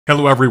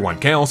Hello everyone,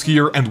 Chaos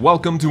here, and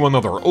welcome to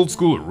another old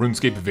school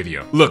RuneScape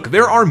video. Look,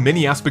 there are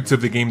many aspects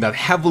of the game that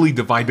heavily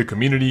divide the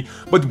community,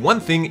 but one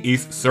thing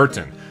is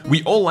certain.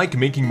 We all like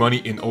making money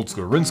in old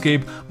school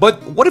RuneScape,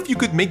 but what if you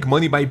could make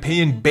money by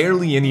paying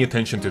barely any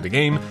attention to the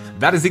game?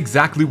 That is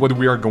exactly what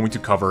we are going to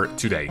cover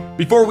today.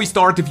 Before we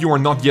start, if you are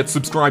not yet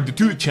subscribed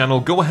to the channel,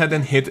 go ahead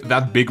and hit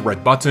that big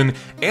red button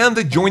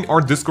and join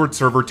our Discord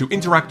server to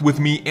interact with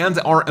me and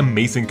our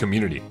amazing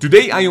community.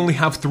 Today I only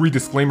have 3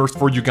 disclaimers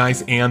for you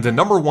guys, and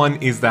number 1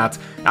 is that,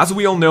 as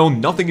we all know,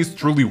 nothing is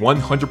truly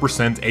 100%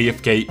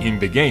 AFK in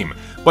the game.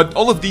 But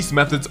all of these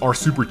methods are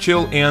super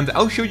chill, and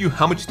I'll show you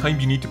how much time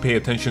you need to pay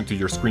attention to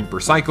your screen per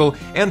cycle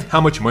and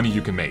how much money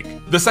you can make.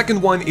 The second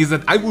one is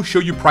that I will show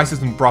you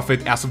prices and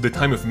profit as of the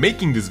time of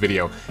making this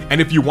video, and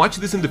if you watch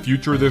this in the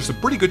future, there's a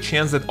pretty good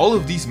chance that all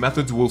of these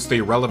methods will stay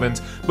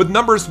relevant, but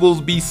numbers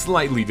will be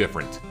slightly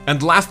different.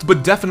 And last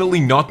but definitely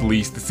not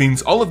least,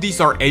 since all of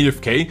these are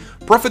AFK,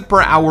 profit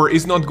per hour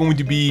is not going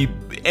to be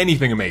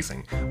anything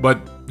amazing, but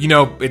you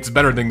know, it's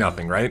better than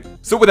nothing, right?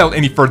 So without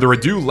any further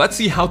ado, let's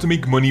see how to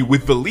make money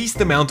with the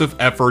least amount of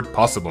effort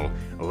possible.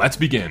 Let's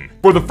begin.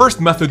 For the first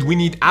method, we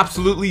need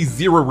absolutely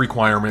 0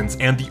 requirements,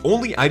 and the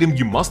only item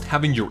you must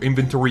have in your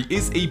inventory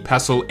is a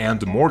pestle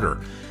and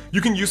mortar.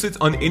 You can use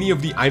it on any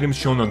of the items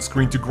shown on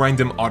screen to grind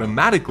them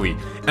automatically,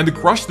 and the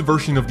crushed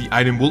version of the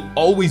item will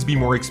always be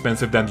more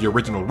expensive than the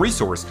original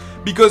resource,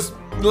 because,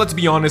 let's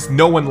be honest,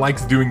 no one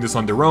likes doing this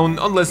on their own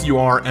unless you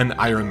are an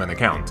Ironman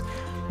account.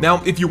 Now,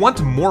 if you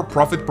want more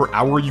profit per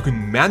hour, you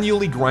can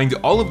manually grind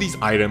all of these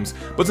items,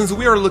 but since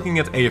we are looking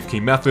at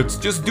AFK methods,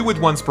 just do it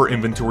once per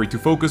inventory to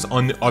focus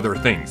on other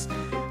things.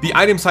 The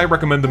items I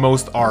recommend the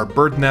most are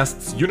bird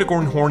nests,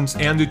 unicorn horns,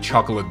 and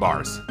chocolate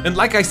bars. And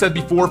like I said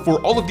before,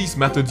 for all of these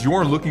methods, you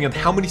are looking at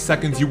how many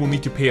seconds you will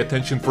need to pay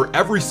attention for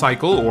every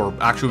cycle, or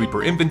actually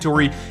per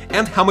inventory,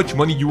 and how much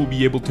money you will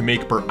be able to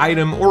make per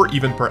item or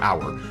even per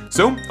hour.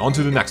 So, on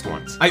to the next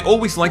ones. I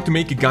always like to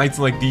make guides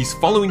like these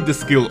following the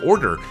skill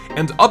order,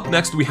 and up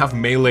next we have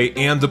melee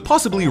and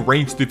possibly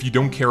ranged if you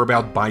don't care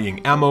about buying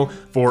ammo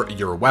for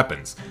your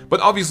weapons. But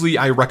obviously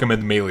I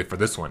recommend melee for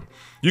this one.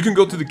 You can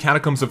go to the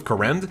Catacombs of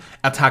Korend,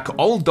 attack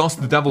all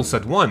Dust Devils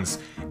at once,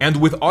 and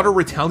with Auto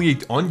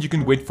Retaliate on, you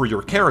can wait for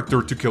your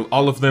character to kill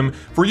all of them,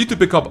 for you to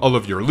pick up all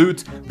of your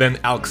loot, then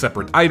alch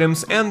separate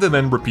items, and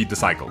then repeat the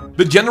cycle.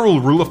 The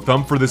general rule of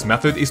thumb for this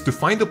method is to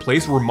find a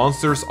place where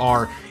monsters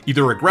are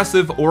either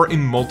aggressive or in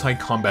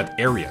multi-combat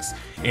areas,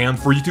 and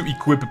for you to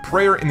equip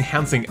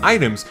prayer-enhancing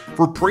items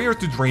for prayer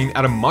to drain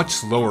at a much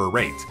slower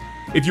rate.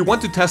 If you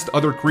want to test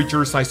other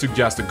creatures, I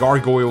suggest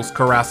gargoyles,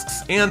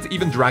 carrasks, and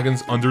even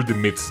dragons under the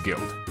Myths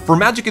Guild. For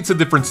magic it's a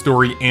different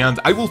story, and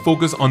I will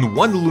focus on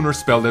one lunar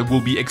spell that will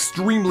be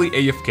extremely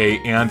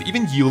AFK and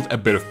even yield a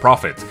bit of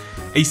profit.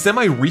 A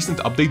semi-recent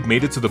update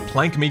made it so the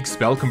plank make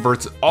spell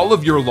converts all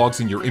of your logs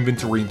in your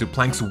inventory into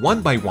planks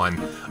one by one,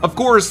 of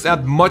course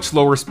at much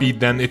slower speed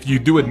than if you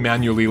do it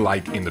manually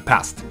like in the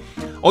past.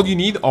 All you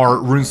need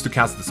are runes to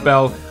cast the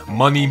spell,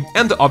 money,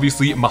 and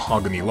obviously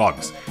mahogany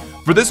logs.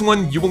 For this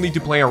one, you will need to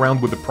play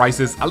around with the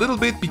prices a little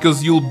bit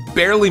because you'll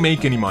barely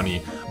make any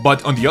money,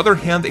 but on the other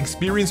hand,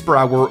 experience per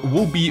hour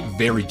will be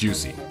very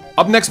juicy.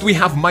 Up next we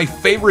have my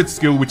favorite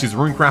skill, which is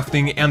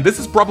Runecrafting, and this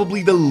is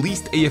probably the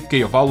least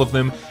AFK of all of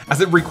them,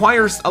 as it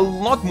requires a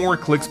lot more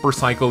clicks per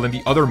cycle than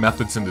the other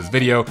methods in this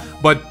video,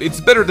 but it's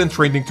better than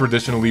trading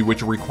traditionally,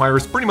 which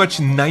requires pretty much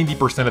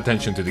 90%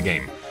 attention to the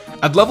game.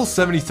 At level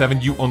 77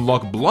 you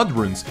unlock blood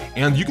runes,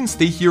 and you can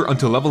stay here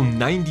until level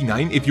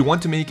 99 if you want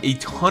to make a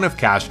ton of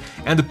cash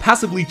and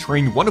passively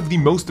train one of the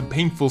most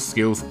painful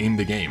skills in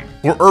the game.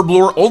 For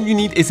Herblore, all you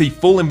need is a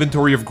full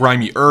inventory of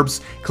grimy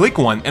herbs, click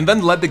one, and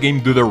then let the game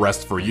do the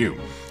rest for you.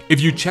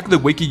 If you check the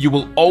wiki, you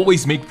will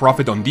always make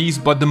profit on these,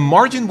 but the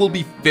margin will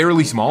be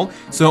fairly small,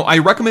 so I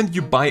recommend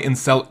you buy and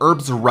sell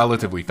herbs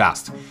relatively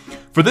fast.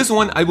 For this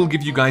one, I will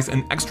give you guys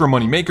an extra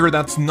money maker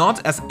that's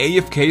not as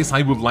AFK as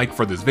I would like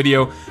for this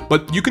video,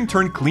 but you can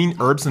turn clean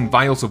herbs and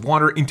vials of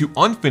water into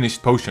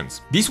unfinished potions.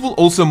 These will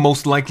also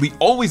most likely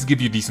always give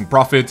you decent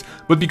profit,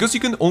 but because you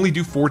can only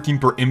do 14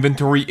 per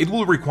inventory, it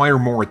will require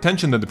more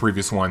attention than the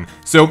previous one,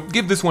 so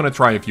give this one a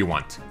try if you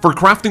want. For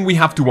crafting we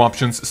have 2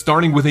 options,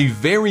 starting with a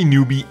very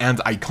newbie and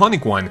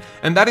iconic one,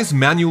 and that is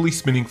manually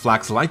spinning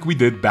flax like we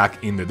did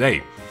back in the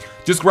day.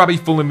 Just grab a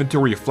full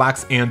inventory of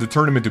flax and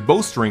turn them into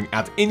bowstring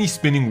at any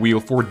spinning wheel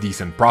for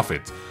decent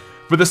profit.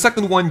 For the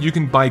second one, you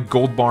can buy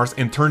gold bars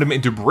and turn them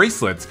into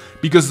bracelets,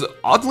 because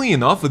oddly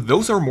enough,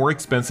 those are more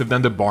expensive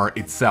than the bar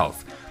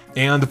itself.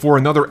 And for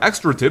another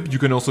extra tip, you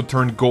can also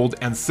turn gold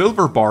and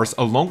silver bars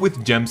along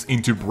with gems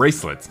into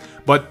bracelets,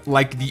 but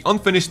like the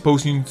unfinished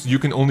potions, you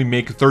can only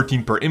make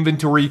 13 per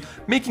inventory,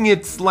 making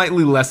it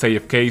slightly less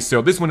AFK,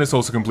 so this one is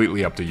also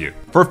completely up to you.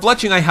 For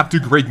fletching I have 2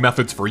 great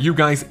methods for you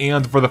guys,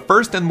 and for the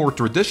first and more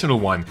traditional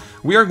one,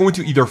 we are going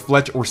to either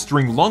fletch or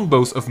string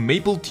longbows of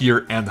maple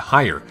tier and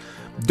higher.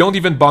 Don't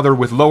even bother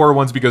with lower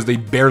ones because they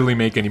barely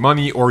make any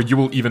money, or you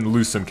will even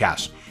lose some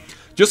cash.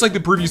 Just like the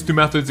previous two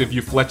methods, if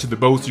you fletch the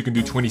bows, you can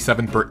do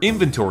 27 per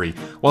inventory,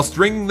 while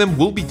stringing them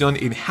will be done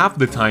in half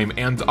the time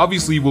and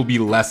obviously will be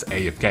less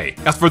AFK.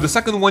 As for the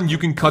second one, you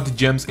can cut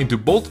gems into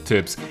bolt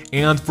tips,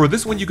 and for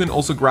this one you can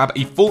also grab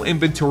a full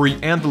inventory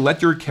and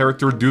let your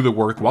character do the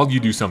work while you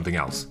do something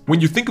else. When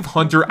you think of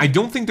Hunter, I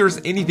don't think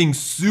there's anything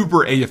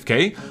super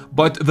AFK,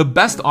 but the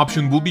best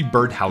option will be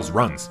birdhouse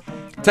runs.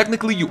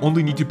 Technically, you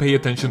only need to pay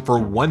attention for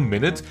 1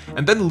 minute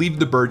and then leave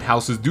the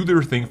birdhouses do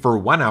their thing for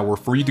 1 hour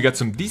for you to get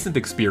some decent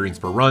experience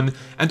per run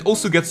and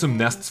also get some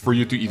nests for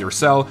you to either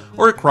sell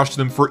or crush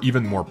them for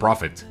even more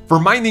profit. For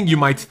mining, you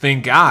might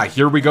think,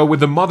 here we go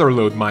with the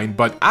motherlode mine,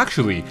 but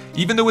actually,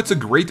 even though it's a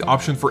great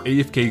option for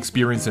AFK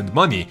experience and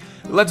money,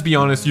 let's be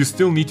honest, you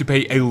still need to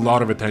pay a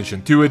lot of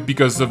attention to it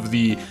because of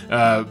the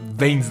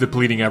veins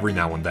depleting every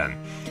now and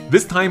then.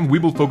 This time we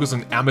will focus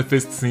on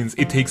amethyst since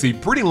it takes a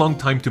pretty long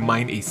time to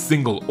mine a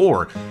single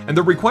ore, and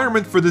the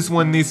requirement for this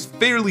one is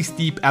fairly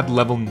steep at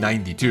level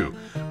 92.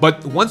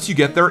 But once you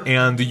get there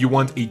and you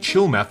want a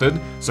chill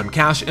method, some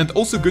cash, and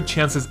also good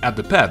chances at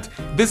the pet,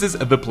 this is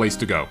the place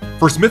to go.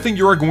 For smithing,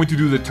 you are going to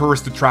do the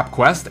tourist trap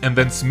quest and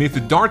then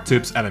smith dart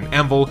tips at an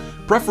anvil,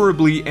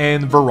 preferably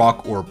in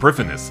Varrock or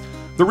Priffinus.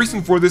 The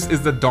reason for this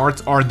is that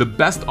darts are the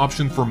best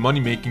option for money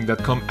making that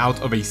come out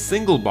of a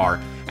single bar,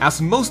 as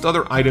most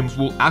other items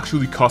will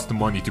actually cost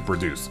money to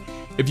produce.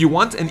 If you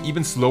want an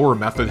even slower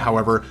method,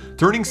 however,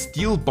 turning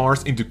steel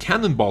bars into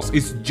cannonballs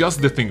is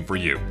just the thing for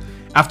you.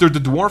 After the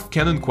dwarf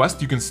cannon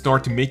quest, you can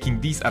start making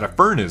these at a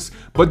furnace,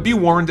 but be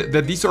warned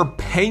that these are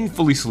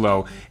painfully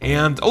slow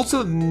and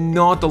also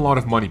not a lot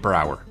of money per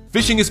hour.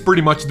 Fishing is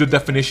pretty much the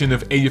definition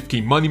of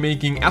AFK money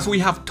making, as we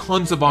have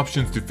tons of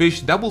options to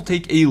fish that will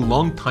take a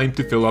long time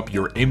to fill up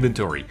your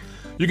inventory.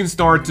 You can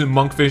start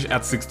monkfish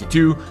at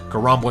 62,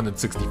 carambon at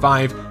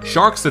 65,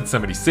 sharks at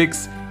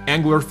 76,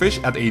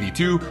 anglerfish at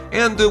 82,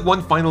 and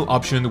one final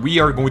option, we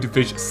are going to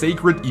fish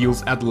sacred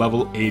eels at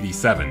level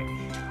 87.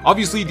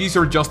 Obviously, these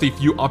are just a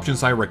few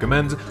options I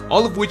recommend,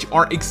 all of which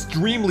are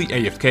extremely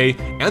AFK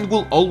and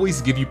will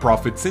always give you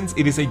profit since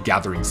it is a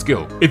gathering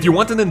skill. If you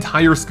want an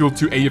entire skill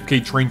to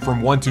AFK train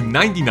from 1 to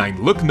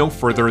 99, look no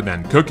further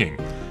than cooking.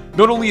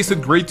 Not only is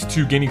it great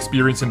to gain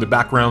experience in the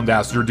background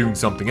as you're doing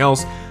something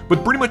else,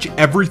 but pretty much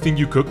everything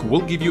you cook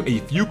will give you a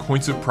few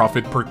coins of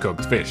profit per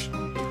cooked fish.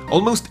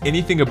 Almost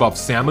anything above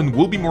salmon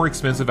will be more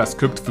expensive as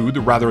cooked food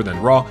rather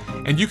than raw,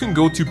 and you can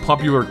go to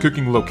popular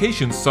cooking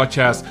locations such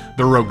as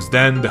the Rogue's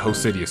Den, the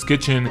Hosidious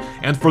Kitchen,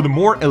 and for the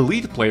more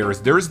elite players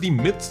there is the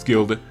Myths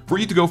Guild for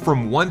you to go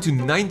from 1 to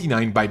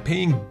 99 by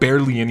paying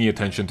barely any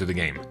attention to the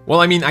game. Well,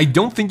 I mean, I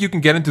don't think you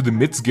can get into the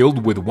Myths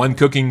Guild with one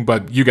cooking,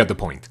 but you get the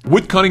point.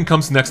 Woodcutting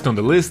comes next on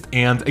the list,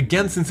 and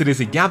again, since it is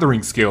a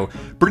gathering skill,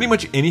 pretty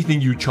much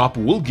anything you chop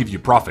will give you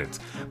profit.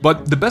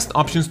 But the best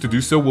options to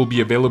do so will be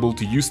available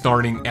to you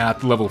starting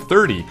at level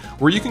 30,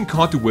 where you can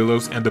cut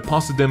willows and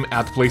deposit them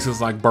at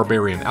places like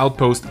Barbarian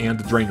Outpost and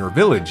Draenor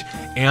Village,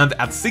 and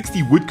at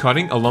 60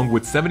 woodcutting along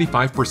with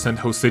 75%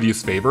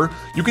 Hosidious favor,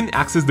 you can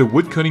access the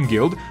Woodcutting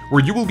Guild,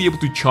 where you will be able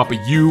to chop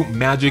yew,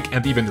 magic,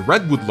 and even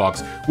redwood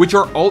logs, which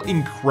are all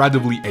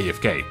incredibly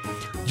AFK.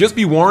 Just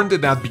be warned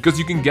that because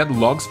you can get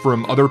logs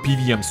from other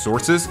PVM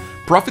sources,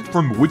 profit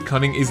from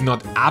woodcutting is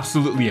not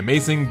absolutely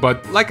amazing,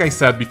 but like I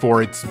said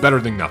before, it's better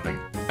than nothing.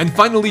 And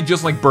finally,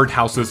 just like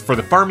birdhouses, for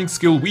the farming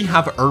skill we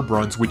have herb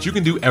runs which you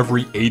can do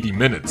every 80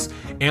 minutes.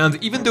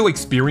 And even though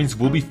experience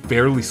will be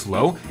fairly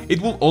slow, it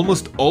will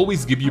almost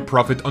always give you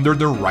profit under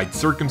the right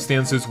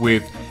circumstances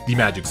with the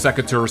magic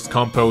secateurs,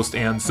 compost,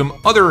 and some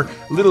other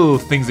little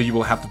things that you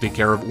will have to take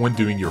care of when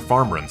doing your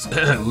farm runs.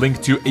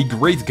 Link to a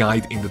great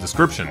guide in the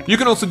description. You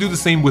can also do the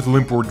same with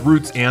limpwort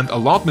roots and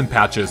allotment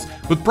patches,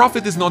 but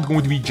profit is not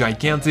going to be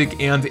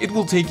gigantic and it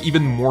will take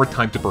even more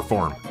time to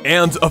perform.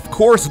 And of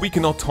course, we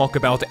cannot talk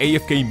about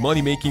AFK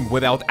money making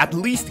without at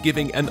least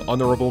giving an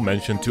honorable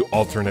mention to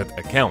alternate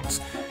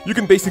accounts. You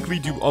can basically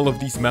do all of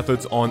these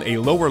methods on a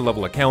lower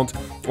level account,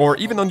 or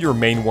even on your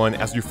main one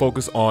as you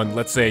focus on,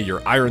 let's say,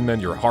 your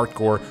Ironman, your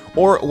Hardcore,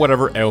 or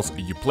whatever else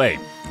you play.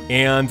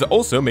 And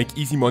also make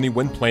easy money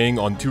when playing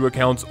on 2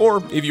 accounts,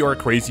 or if you are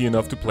crazy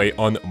enough to play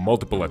on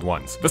multiple at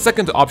once. The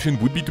second option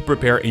would be to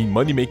prepare a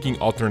money-making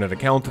alternate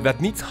account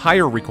that needs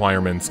higher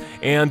requirements,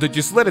 and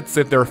just let it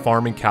sit there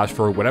farming cash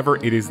for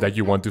whatever it is that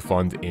you want to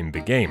fund in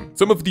the game.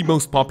 Some of the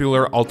most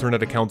popular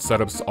alternate account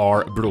setups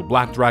are Brutal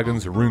Black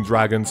Dragons, Rune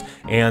Dragons,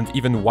 and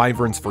even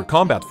Wyverns for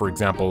combat, for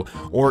example,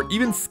 or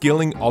even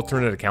scaling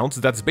alternate accounts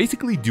that's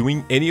basically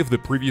doing any of the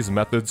previous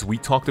methods we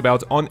talked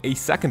about on a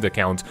second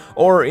account,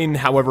 or in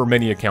however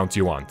many accounts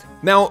you want.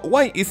 Now,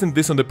 why isn't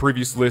this on the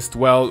previous list?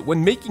 Well,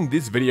 when making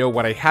this video,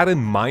 what I had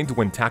in mind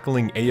when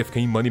tackling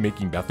AFK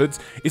money-making methods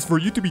is for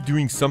you to be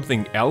doing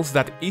something else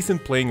that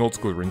isn't playing old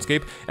school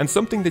RuneScape and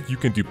something that you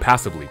can do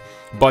passively.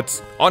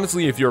 But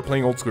honestly, if you're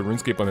playing old school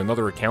RuneScape on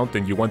another account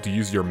and you want to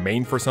use your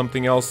main for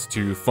something else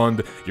to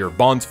fund your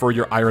bonds for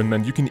your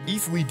Ironman, you can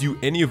easily do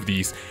any of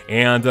these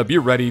and be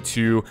ready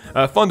to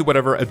fund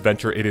whatever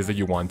adventure it is that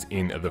you want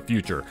in the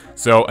future.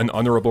 So an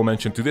honorable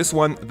mention to this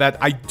one that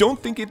I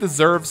don't think it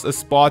deserves,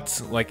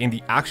 spot like in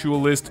the actual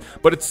list,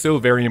 but it's still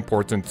very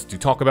important to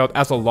talk about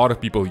as a lot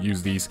of people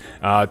use these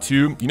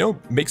to, you know,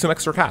 make some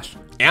extra cash.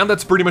 And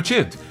that's pretty much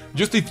it.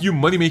 Just a few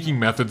money-making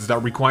methods that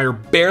require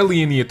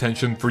barely any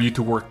attention for you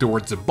to work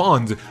towards a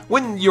bond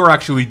when you're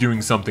actually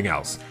doing something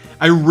else.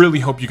 I really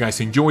hope you guys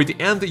enjoyed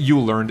and you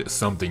learned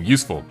something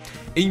useful.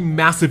 A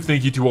massive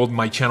thank you to all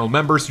my channel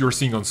members you're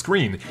seeing on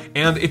screen,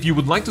 and if you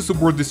would like to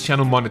support this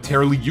channel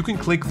monetarily, you can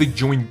click the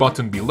join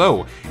button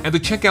below and to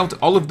check out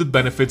all of the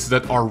benefits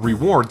that are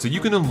rewards you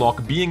can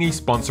unlock being a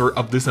sponsor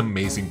of this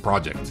amazing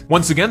project.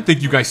 Once again,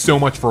 thank you guys so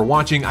much for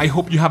watching. I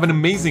hope you have an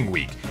amazing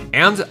week,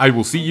 and I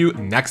will see you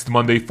next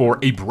Monday for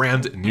a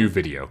brand new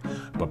video.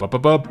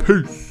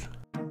 Peace!